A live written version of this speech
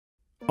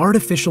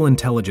Artificial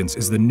intelligence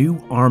is the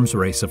new arms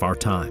race of our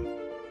time.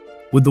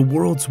 With the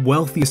world's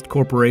wealthiest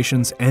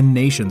corporations and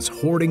nations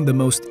hoarding the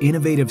most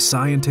innovative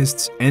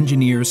scientists,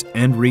 engineers,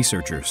 and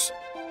researchers,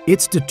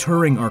 it's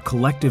deterring our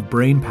collective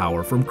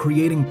brainpower from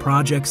creating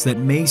projects that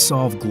may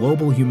solve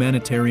global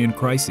humanitarian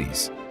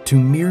crises to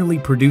merely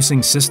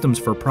producing systems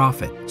for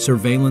profit,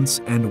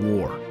 surveillance, and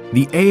war.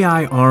 The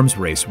AI arms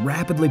race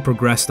rapidly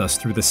progressed us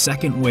through the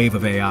second wave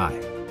of AI,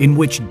 in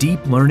which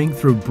deep learning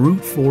through brute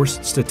force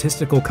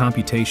statistical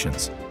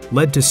computations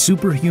led to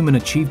superhuman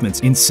achievements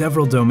in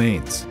several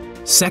domains.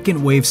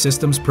 Second wave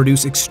systems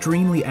produce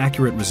extremely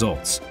accurate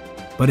results,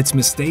 but its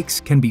mistakes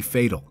can be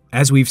fatal,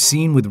 as we've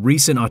seen with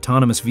recent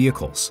autonomous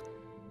vehicles.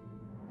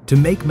 To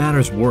make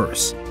matters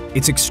worse,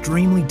 it's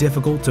extremely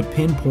difficult to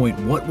pinpoint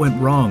what went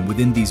wrong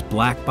within these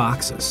black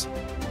boxes.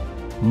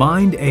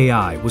 Mind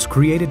AI was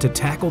created to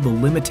tackle the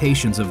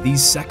limitations of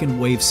these second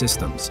wave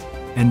systems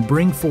and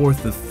bring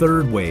forth the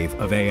third wave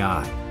of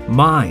AI.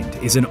 Mind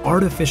is an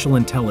artificial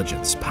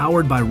intelligence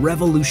powered by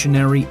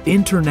revolutionary,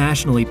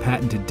 internationally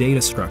patented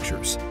data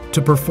structures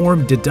to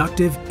perform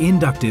deductive,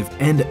 inductive,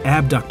 and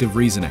abductive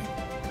reasoning.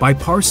 By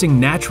parsing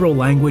natural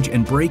language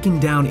and breaking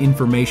down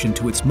information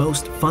to its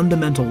most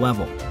fundamental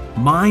level,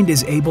 Mind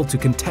is able to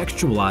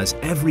contextualize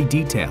every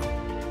detail.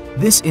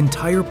 This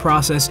entire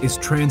process is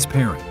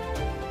transparent,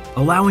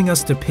 allowing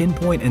us to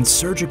pinpoint and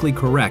surgically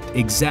correct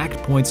exact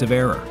points of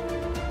error.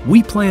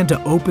 We plan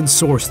to open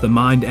source the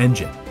Mind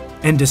engine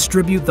and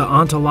distribute the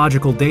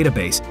ontological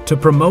database to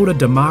promote a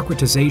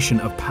democratization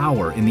of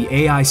power in the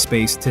AI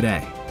space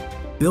today.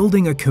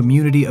 Building a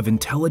community of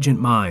intelligent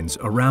minds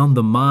around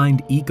the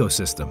Mind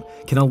ecosystem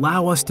can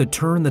allow us to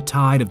turn the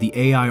tide of the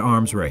AI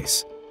arms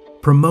race,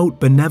 promote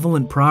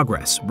benevolent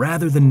progress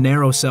rather than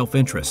narrow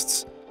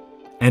self-interests,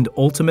 and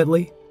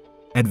ultimately,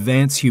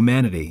 advance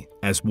humanity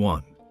as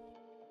one.